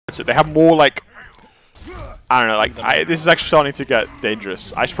They have more like, I don't know, like this is actually starting to get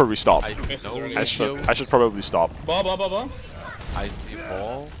dangerous. I should probably stop. I should probably stop. Ball. I see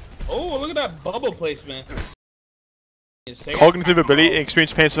ball. Oh, look at that bubble placement. Cognitive ability,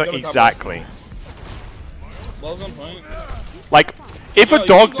 experience pain, exactly. Ball's on point. Like, if a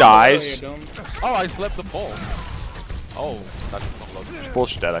dog dies. Oh, I slept the ball. Oh, that's some logic.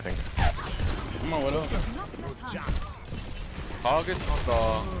 Ball's dead, I think. Come on, Widow. Target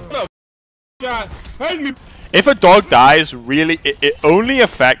on the. God, help me. If a dog dies, really, it only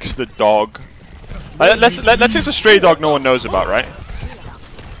affects the dog. Let's say it's a stray dog no one knows about, right?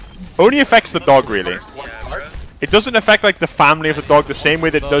 Only affects the dog, really. It doesn't affect like the family of the dog the same way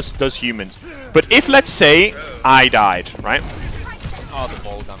that it does humans. But if, let's say, I died, right? Oh, the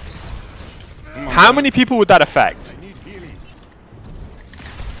ball gun. How many people would that affect?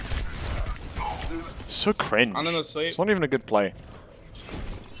 So cringe. It's not even a good play.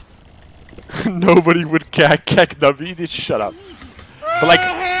 Nobody would care. Keck W, just shut up. But like,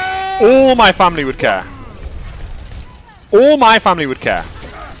 all my family would care. All my family would care.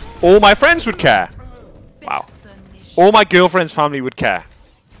 All my friends would care. Wow. All my girlfriend's family would care.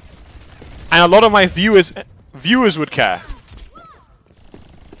 And a lot of my viewers would care.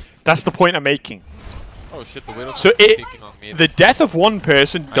 That's the point I'm making. Oh shit, the Widow's so kicking on me. The death of one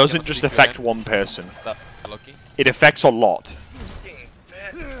person doesn't just affect one person. It affects a lot.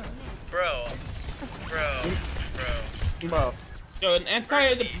 Bro. Yo, an anti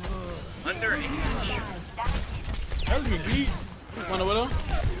is underage. That was me beat. Wanna Widow?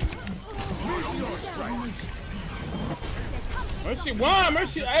 Mercy, one,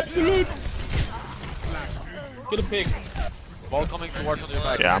 Mercy, absolute. Get a pig. Ball coming towards on your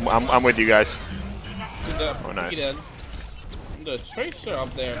back. Yeah, I'm with you guys. Oh, nice. The tracer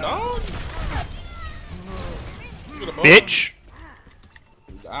up there, dog. Bitch.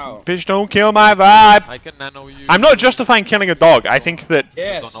 Ow. Bitch, don't kill my vibe. I can nano you. I'm not justifying killing a dog. I think that.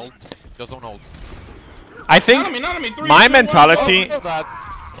 Yes. Just don't hold. I think my mentality.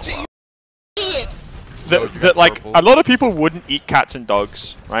 That like a lot of people wouldn't eat cats and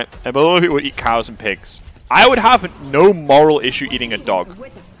dogs, right? And a lot of people would eat cows and pigs. I would have no moral issue eating a dog.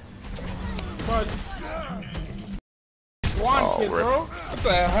 One kid, bro. What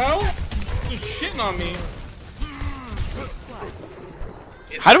the hell? Just shitting on me.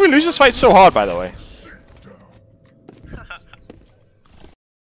 How do we lose this fight so hard, by the way?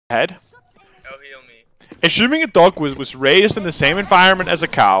 Head. Oh, heal me. Assuming a dog was raised in the same environment as a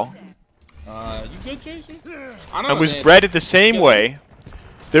cow. You good, Jason? And was bred in the same way,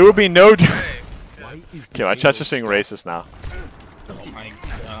 there would be no. Okay, my chat's just saying racist now. Oh my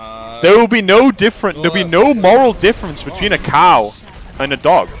god. There will be no different. There'll be no moral difference between a cow and a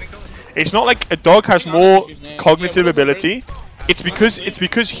dog. It's not like a dog has more cognitive ability. It's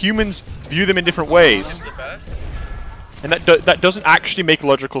because humans view them in different ways, and that doesn't actually make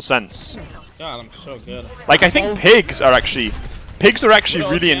logical sense. God, I'm so good. Like I think pigs are actually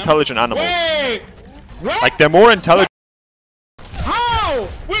really intelligent animals. Wait! What? Like they're more intelligent. How?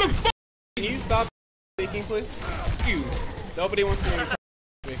 Where the fuck? Can you stop speaking, please? You. Nobody wants to hear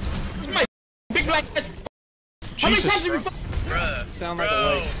me. My big black ass. Jesus. Sound like a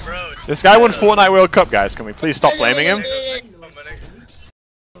lake. This guy won Fortnite World Cup, guys. Can we please stop blaming him?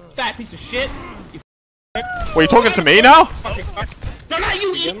 Fat piece of shit. Were you talking to me now? No, not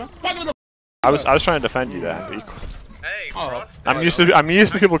you, idiot. I was trying to defend you there. Hey, I'm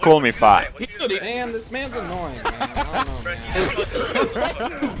used to people calling me fat. Man, this man's annoying, man. I don't know,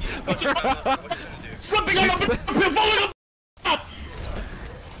 man. Slipping on the falling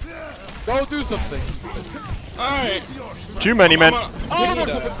Go do something. Alright. Too many men.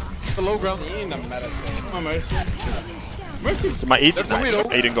 The low ground. My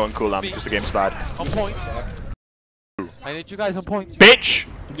Aiden going cooldown because the game's bad. On point. I need you guys on point. Bitch!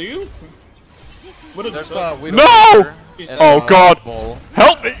 Do you? What is No! Oh god!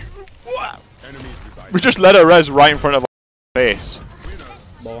 Help me! We just let her res right in front of our face.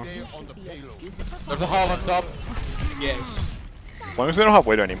 There's a hall on top. Yes. As long as we don't have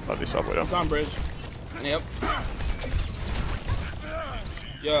Widow anymore, at least have Widow. It's on bridge. Yep.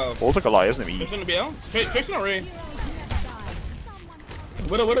 Yo. Ult took a lot, isn't it? Fixing to be out. Fixing already.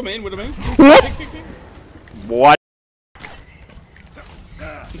 Widow main. What? What?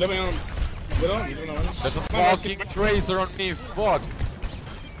 Jumping on Widow. There's a fucking tracer on me. Fuck.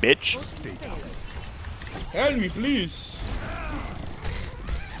 Bitch. Help me, please.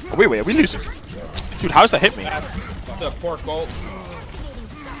 Wait, are we losing? Dude, how's that hit me? The poor goal.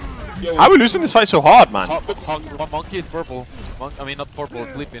 How are we losing this fight so hard, man? Monkey is purple. I mean, not purple,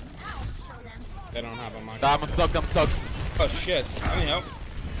 it's sleeping. They don't have a monkey. I'm stuck. Oh shit. I need help.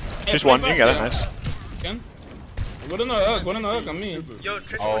 She's one. You can get it. Nice. Go to the hook. Go to the hook on me. Yo,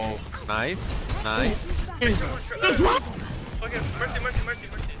 Trish. Oh, nice. Nice. Fucking mercy.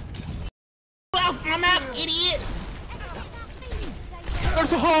 I'm out, idiot. They're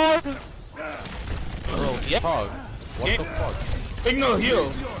so hard. Bro, Yep. Potg. What the fuck? Big no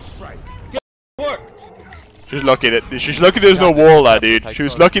heal. Get work. She's lucky there's no wall there, dude. She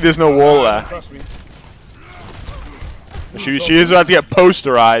was lucky there's no wall there. Trust me. She is about to get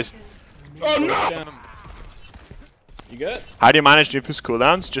posterized. Oh no! You good? How do you manage Doomfist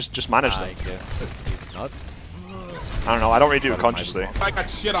cooldowns? Just manage I them. guess he's not. I don't know. I don't really do it consciously. I got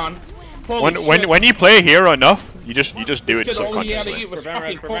shit on. Holy When you play a hero enough, you just do it This kid, all he had to subconsciously. eat was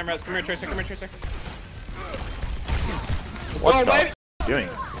fucking Prevent res. Come here, Tracer. What the f are you doing?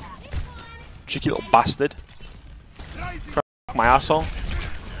 Cheeky little bastard. Try to f my asshole.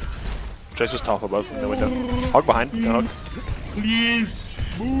 Tracer's top above in the window. Hog behind. Go hog. Please.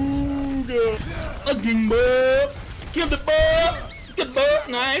 Booga. Fucking bug. Kill the bug. Get the bug.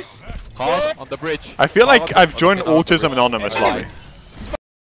 Nice. Potg on the bridge. I feel like Potg I've on joined the Autism bridge. Anonymous lobby.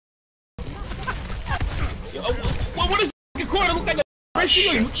 What is the corner? Look like a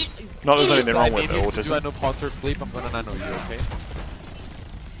Not there's anything wrong with I mean, if you autism. end up Hunter sleep, I'm gonna nano you, okay?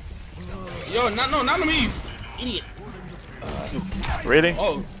 Yo, not me. Idiot. Really?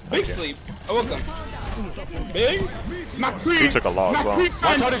 Oh, big sleep. Oh, welcome. Big? My creep. He took a lot as well.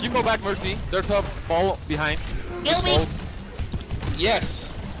 Watch out if you go back, Mercy. There's a ball behind. Kill me. Ball. Yes.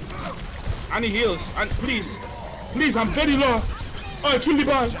 I need heals. Please, I'm very low. Oh, kill the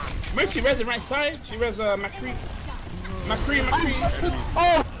ball. Mercy res the right side. She res my creep. My creep.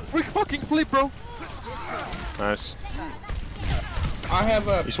 Oh, we fucking sleep, bro. Nice. I have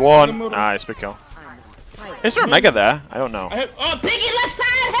a. He's one. Nice, big kill. Is there a mega there? I don't know. Oh, Piggy left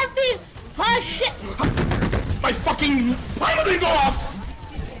side, help me. Oh shit. my fucking pilot didn't go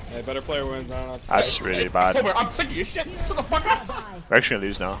off. Hey, better player wins. I don't know. That's really bad. October, I'm sick of your shit. Shut the fuck up. We're actually gonna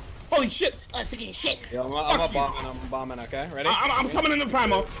lose now. Holy shit. I'm sick of your shit. Yeah, I'm bombing. Okay, ready? I'm coming in the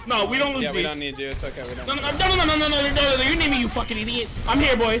primo. No, we don't lose Yeah, we these. don't need you. It's okay. We don't. No. You need me, you fucking idiot. I'm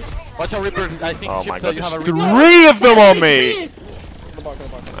here, boys. Watch out, Reaper. I think Oh my Chipsa, god, you there's have a Reaper. 3 of them on me! Kill the ball.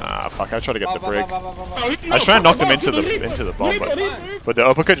 Ah, fuck, I tried to get the brig. Oh, I was trying to knock them into the bomb, but the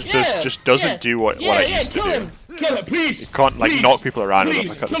uppercut just doesn't do what it used to kill do. him. Kill him, please. You can't like please, knock people around with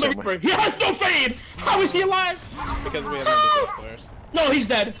please, uppercut the kill same the way. Reaper. He has no fade. How is he alive? Because we have ridiculous players. No, he's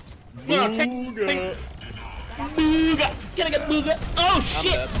dead. No, take. Booga. Can I get Booga? Oh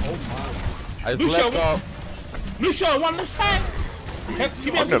shit. I Lucio, left off. Lucio, one left side.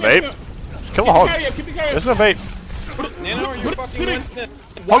 Keep I'm gonna vape. Kill the hog. Keep it carry. There's no vape. Nano, are you fucking Winston?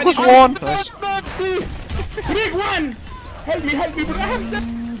 Hog was one. Nice. Big one. Help me, but I have that.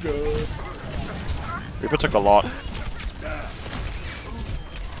 Reaper took a lot.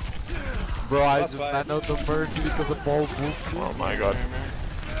 Bro, I just nanoed the Mercy because the ball moved. Oh my god.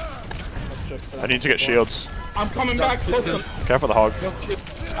 I need to get shields. I'm coming back. Close them. Careful the hog.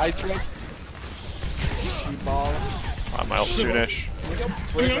 I trust. I'm out soonish.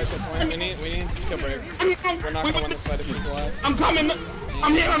 We need kill break. We're not gonna win this fight if he's alive. I'm coming.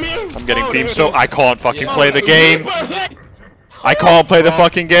 I'm here. I'm getting beamed, so I can't fucking play the game. I can't play the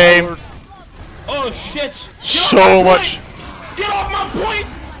fucking game. Oh shit. So much. Get off my point.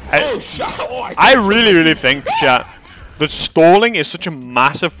 Oh shit. I really think, chat, that stalling is such a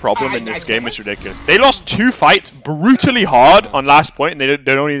massive problem in this game. It's ridiculous. They lost 2 fights brutally hard on last point, and they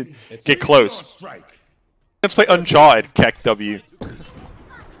don't even get close. Let's play Uncharted, Keck W.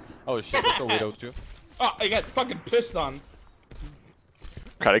 Oh shit, there's a Widow too. Oh, I got fucking pissed on.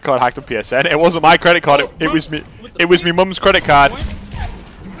 Credit card hacked on PSN. It wasn't my credit card. It was me. It was me mum's credit card.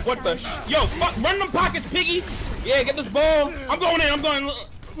 What the Yo, fuck, run them pockets, piggy. Yeah, get this ball. I'm going in.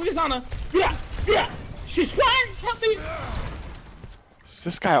 Look at Sana. Yeah. She's flying. Help me. Is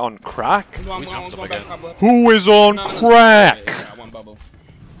this guy on crack? I'm going back top left. Who is on crack? Yeah, one bubble.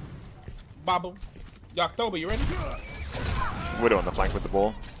 Bobble. Yo, October, you ready? Widow on the flank with the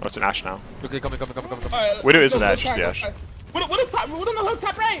ball. Oh, it's an Ashe now. Okay, come. Right, Widow is an let's Ashe, go, the let's Ashe. go. What on the hook,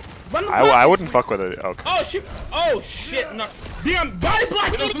 top right. Run the I pockets. wouldn't fuck with it. Okay. Oh shit, no. Damn, body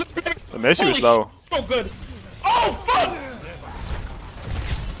block. The Mercy was low. So good. Oh fuck.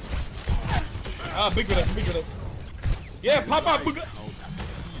 Big with us. Yeah, pop out, Booga.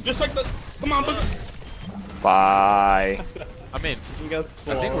 Just like the. Come on, Booga. Bye. I'm in. We got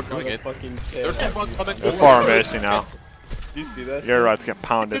I think we're doing it. Fucking There's someone coming. They're far Mercy now. Do you see that? You're right to get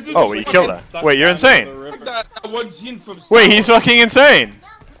pounded. Oh, wait, you killed her. Wait, you're insane. That one scene from. Wait, he's fucking insane.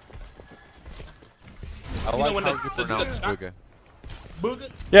 I know like when how the- you the- pronounce the- Booga.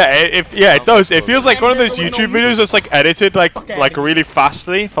 Yeah, it does. It feels like one of those YouTube videos that's like edited like really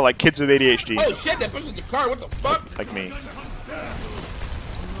fastly for like kids with ADHD. Oh shit, that person's in the car, what the fuck? Like me.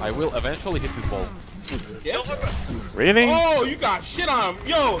 I will eventually hit this ball. Yes. Really? Oh, you got shit on him.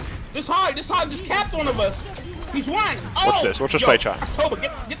 Yo, this hard just capped one of us. He's one. Oh, Watch this. Watch us play, chat. October,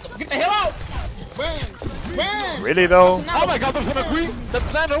 get the hell out. Burn. Burn. Really though? Oh my god, there's an agree.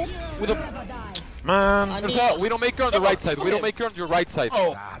 That's Nano with a. Man. We don't make her on the right side. We don't make her on your right side.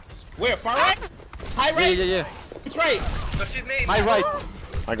 Oh, where? Far right? High right? Yeah. Which right? So she's named. My right.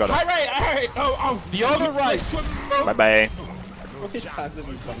 I got High it. right, alright. Oh. The other right. Bye bye.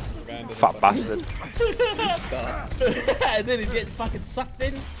 Fat bastard. And then he's getting fucking sucked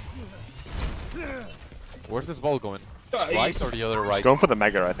in. Where's this ball going? He's- Right or the other right? He's going for the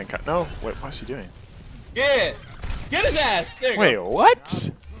mega, I think. No, wait, what's he doing? Yeah. Get his ass. There you Wait, go.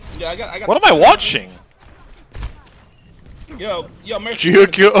 what? Yeah, I got. What am I watching? Yo, Mercy.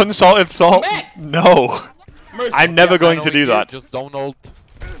 GQ unsalted salt? Back. No. Mercy. I'm never going Nano to in do here, that. Just don't ult.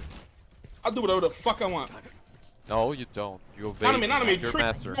 I'll do whatever the fuck I want. No, you don't. You obey. Not on me. You're Trick.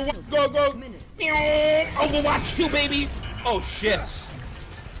 master. Go. Overwatch 2, baby. Oh shit.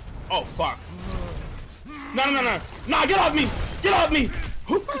 Oh fuck. No. Nah, get off me. Get off me.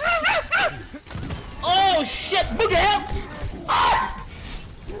 Oh shit. Booger help. Ah!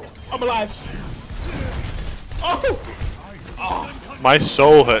 I'm alive. Oh. My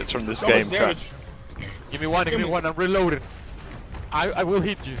soul hurts from this So game, much chat. damage. Give me one. I'm reloading. I will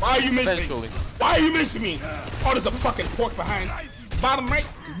hit you. Why are you missing Eventually. me? Why are you missing me? Oh, there's a fucking pork behind. Bottom right.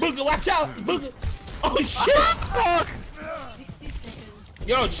 Booger, watch out. Booger. Oh shit.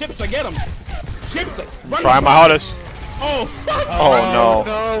 Yo, Chipsa, get him. Chipsa. Run Trying him. my hardest. Oh fuck. Oh no.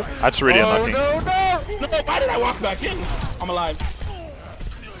 No. That's really unlucky. No. No, why did I walk back in? I'm alive.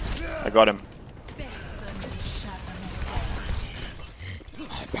 I got him.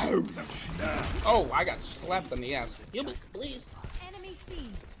 Oh, I got slapped in the ass. Heal me, please.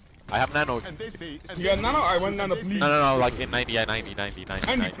 I have Nano. You got nano? I want nano, please. No, like in 90.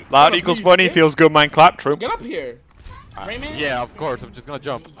 Loud equals funny, feels good, mind clap, true. Get up here. Rayman? Yeah, of course. I'm just gonna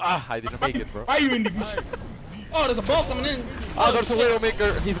jump. I didn't make it, bro. Why are you in the Oh, there's a ball coming in. Oh, there's a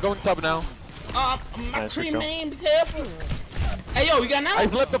Widowmaker. He's going top now. My Nice, cream good man, be careful. Hey, yo, you got nano? I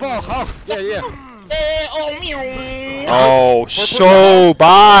flipped the ball. Oh, yeah. Hey, oh, meow. Oh, so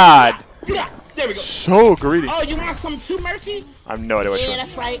bad. Yeah, there we go. So greedy. Oh, you want some too, Mercy? I have no idea what Yeah, you're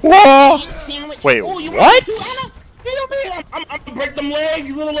that's right. Whoa! Eat sandwich. Wait, Oh, you what? want some too, Anna? I'm gonna break them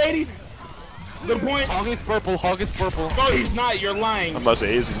legs, little lady. Good point. Hog is purple. No, he's not. You're lying. I must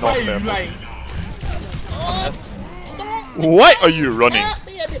say, he's Why not are you there. lying? What are you running?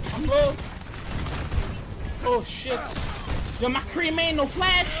 Oh shit. Yo, my cream ain't no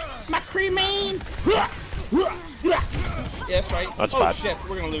flash. My cream ain't. Yeah, that's right. That's oh, bad. Shit,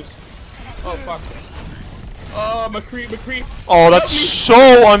 we're gonna lose. Oh fuck. Oh, McCree. Oh, that's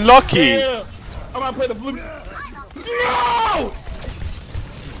so unlucky. Yeah. I'm gonna play the blue. No!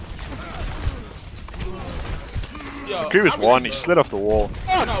 Yo, He was I'm one, gonna- he slid off the wall.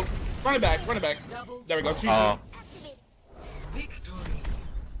 Oh no! Run it back. There we go. Oh.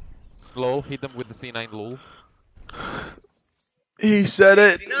 Low. Hit them with the C9 lol. He said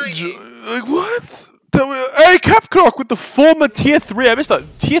it. Like, what? Hey, Capcroc with the former tier 3. I missed that.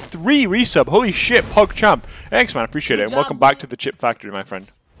 Tier 3 resub. Holy shit, Pog champ. Thanks, man. Appreciate it. And welcome back to the Chip Factory, my friend.